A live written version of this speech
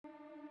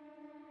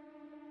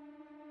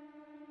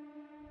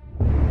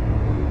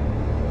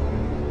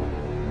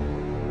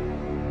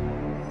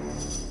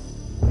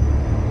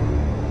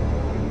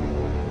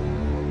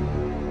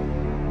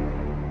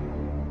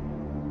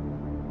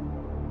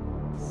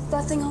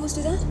that thing always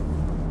do that?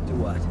 Do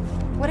what?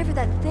 Whatever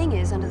that thing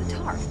is under the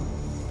tarp.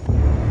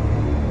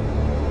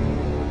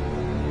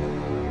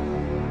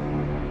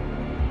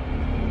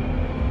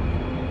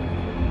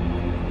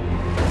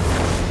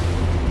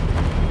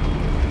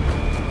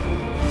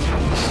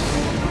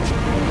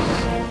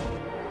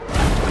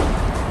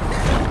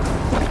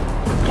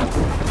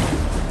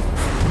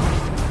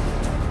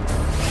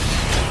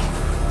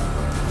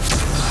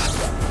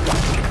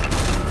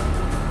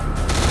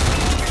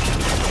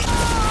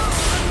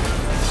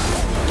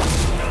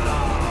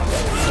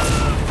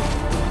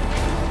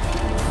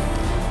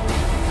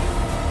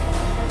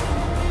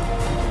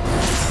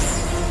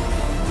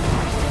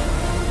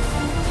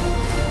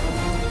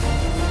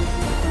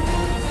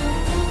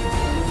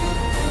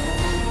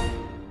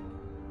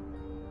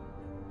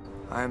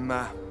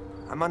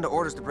 I'm under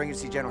orders to bring you to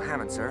see General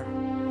Hammond, sir.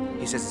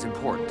 He says it's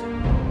important.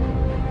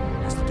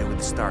 Has to do with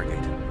the Stargate.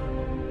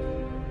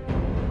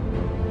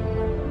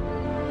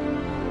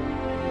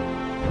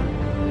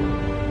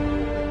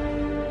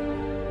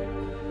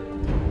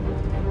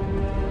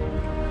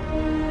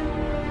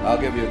 I'll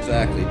give you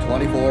exactly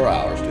 24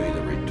 hours to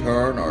either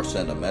return or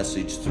send a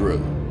message through.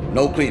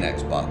 No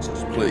Kleenex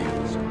boxes,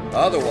 please.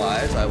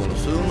 Otherwise, I will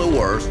assume the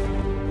worst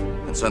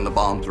and send the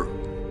bomb through.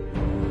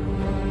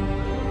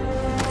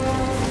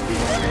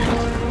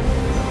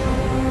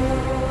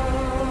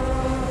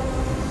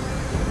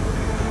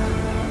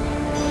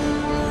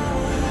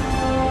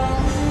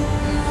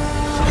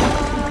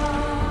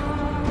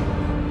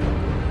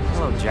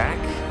 Jack?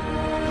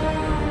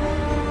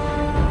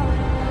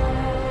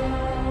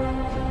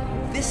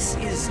 This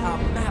is a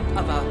map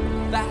of a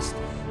vast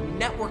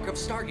network of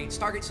Stargates.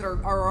 Stargates that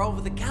are all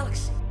over the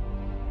galaxy.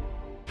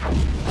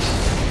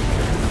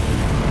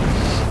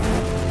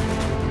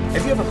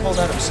 Have you ever pulled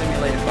out a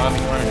simulated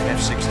bombing run in an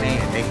F-16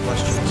 and made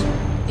questions?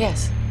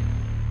 Yes.